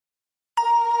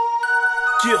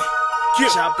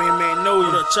Choppa and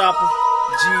Magnolia Choppa.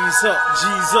 G's up,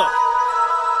 G's up.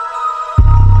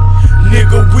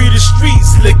 Nigga, we the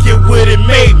streets, look at what it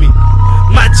made me.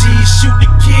 My G's shoot to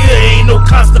kill, ain't no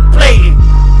contemplating.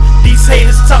 These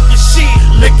haters talking shit,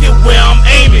 look at where I'm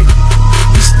aiming.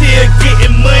 We still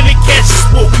getting money, cash is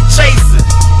what we chasing.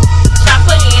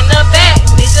 Choppa in the back,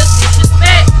 niggas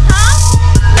disrespect.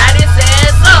 Light his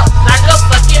ass up like a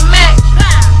fucking match.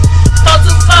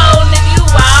 424, nigga, you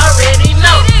already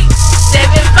know.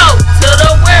 7-4 to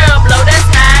the world, blow, that's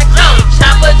how I go.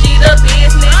 Choppa G the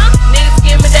business, niggas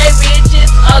give me they riches.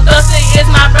 Augusta is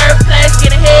my birthplace,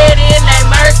 get ahead in they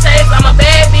Mercedes. I'm a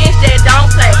bad bitch that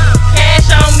don't play. Cash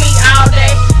on me all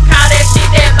day, call that shit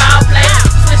that ball play.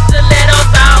 Switch the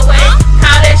letters always,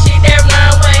 call that shit that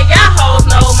runway. Y'all hoes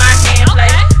know my hand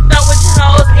play. Done with your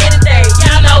hoes any day,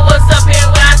 you know what's up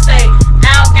here what I say.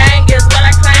 Out gang is what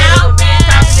I claim. If a bitch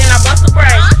talking, then I bust a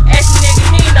brain. Ask a nigga,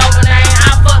 he know the name.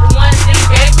 I fuck the one that he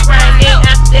gave the brain. Then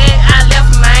after that, I left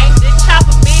him, man. This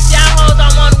Choppa bitch, y'all hoes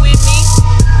don't want it with me.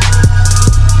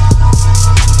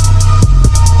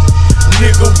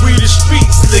 Nigga, we the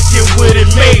streets, look at what it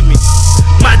made me.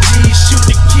 My G's shoot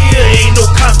to kill, ain't no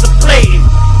contemplating.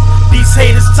 These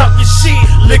haters talking shit,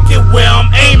 look at where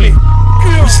I'm aiming.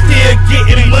 We still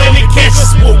getting money, cash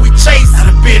is what we chase. I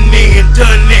done been there and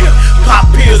done that. Pop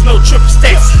pills, no triple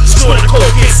stacks. Snorting coke,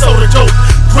 get soda dope.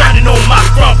 Grinding on my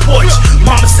front porch.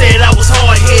 Mama said I was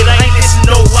hard head, I ain't listen,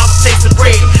 no, I was chasing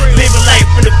bread. Living life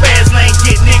in the fast lane,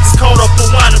 get niggas caught up and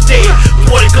wind up dead.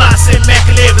 40 Glocks and Mac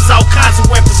 11s, all kinds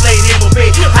of weapons laid in my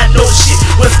bed. I know shit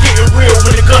was getting real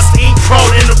when the guts ink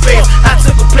crawled in the bed. I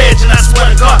took a pledge and I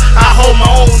swear to God, I hold my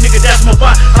own, nigga, that's my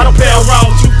bond. I don't play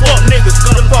around with you fuck niggas,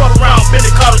 gonna fuck around, been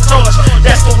the call the torch.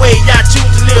 That's the way y'all choose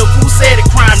to live. Who said it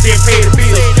crime didn't pay the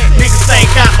bills? Niggas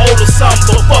think I owe or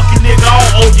something, but fuck you nigga, I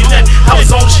don't owe you nothing. I was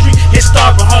on the street, it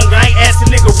starving hunger, I ain't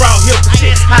asking nigga around here for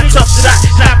shit. I tough shit out,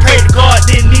 and I prayed to God,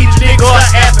 didn't need a nigga, I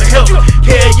asked for help.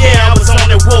 Hell yeah, I was on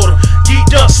that water,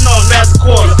 geeked up, snoring as a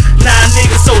quarter. 9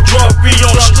 niggas so drug free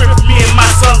on the strip for me and my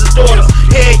sons and daughters.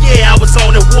 Hell yeah, I was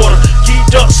on that water,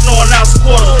 geeked up, snoring out a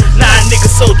quarter. 9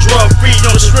 niggas so drug free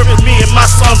on the strip for me and my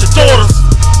sons and daughters.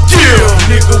 Yeah,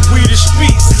 nigga, we the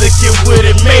streets, look at what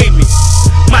it made me.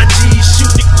 My G's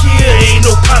shoot to kill, ain't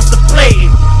no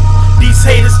contemplating. These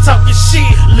haters talking shit,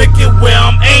 look at where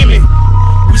I'm aiming.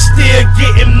 We still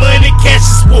getting money, cash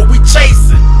is what we chasing.